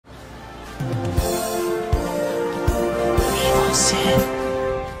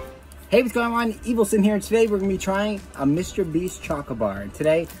Hey, what's going on? Evilson here, and today we're going to be trying a Mr. Beast chocolate bar. And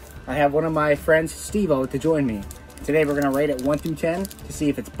today, I have one of my friends, Steve-O, to join me. Today, we're going to rate it 1 through 10 to see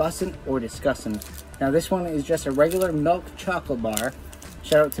if it's bussin' or disgussin'. Now, this one is just a regular milk chocolate bar.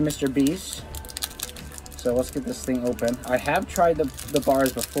 Shout out to Mr. Beast. So, let's get this thing open. I have tried the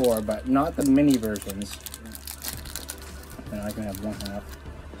bars before, but not the mini versions. And I can have one half.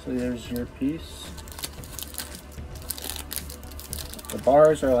 So, there's your piece. The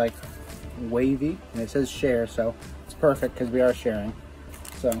bars are like wavy, and it says share, so it's perfect because we are sharing.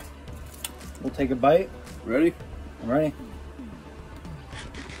 So we'll take a bite. Ready? I'm ready.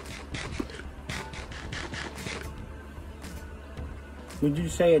 Would you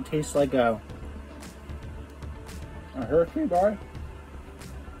say it tastes like a Hershey bar?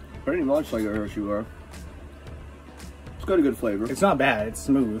 Pretty much like a Hershey bar. It's got a good flavor. It's not bad. It's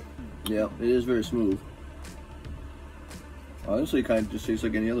smooth. Yeah, it is very smooth. Honestly, it kind of just tastes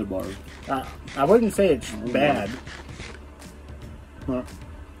like any other bar. I wouldn't say it's bad. But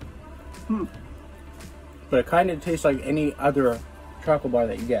it kind of tastes like any other chocolate bar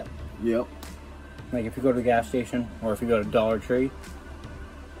that you get. Yep. Like if you go to the gas station or if you go to Dollar Tree,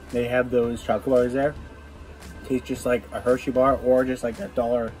 they have those chocolate bars there. Tastes just like a Hershey bar or just like a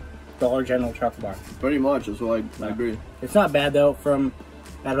Dollar General chocolate bar. Pretty much, that's why I agree. It's not bad though. On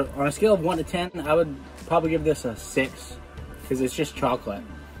a scale of 1 to 10, I would probably give this a 6. Because it's just chocolate.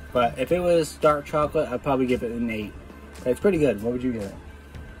 But if it was dark chocolate, I'd probably give it an 8. But it's pretty good. What would you give it?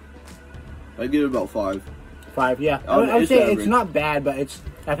 I'd give it about 5. 5, yeah. I would say average. It's not bad, but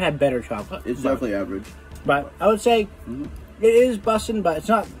I've had better chocolate. It's definitely average. But I would say it is bussin', but it's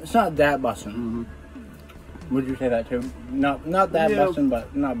not that bussin'. Would you say that too? Not that bussin',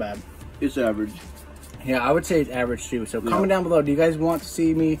 but not bad. It's average. Yeah, I would say it's average too. So comment down below. Do you guys want to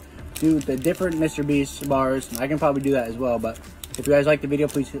see me do the different Mr. Beast bars? I can probably do that as well, but if you guys like the video,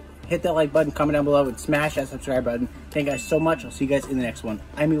 please hit that like button, comment down below, and smash that subscribe button. Thank you guys so much. I'll see you guys in the next one.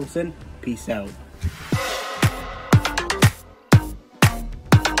 I'm Evilson. Peace out.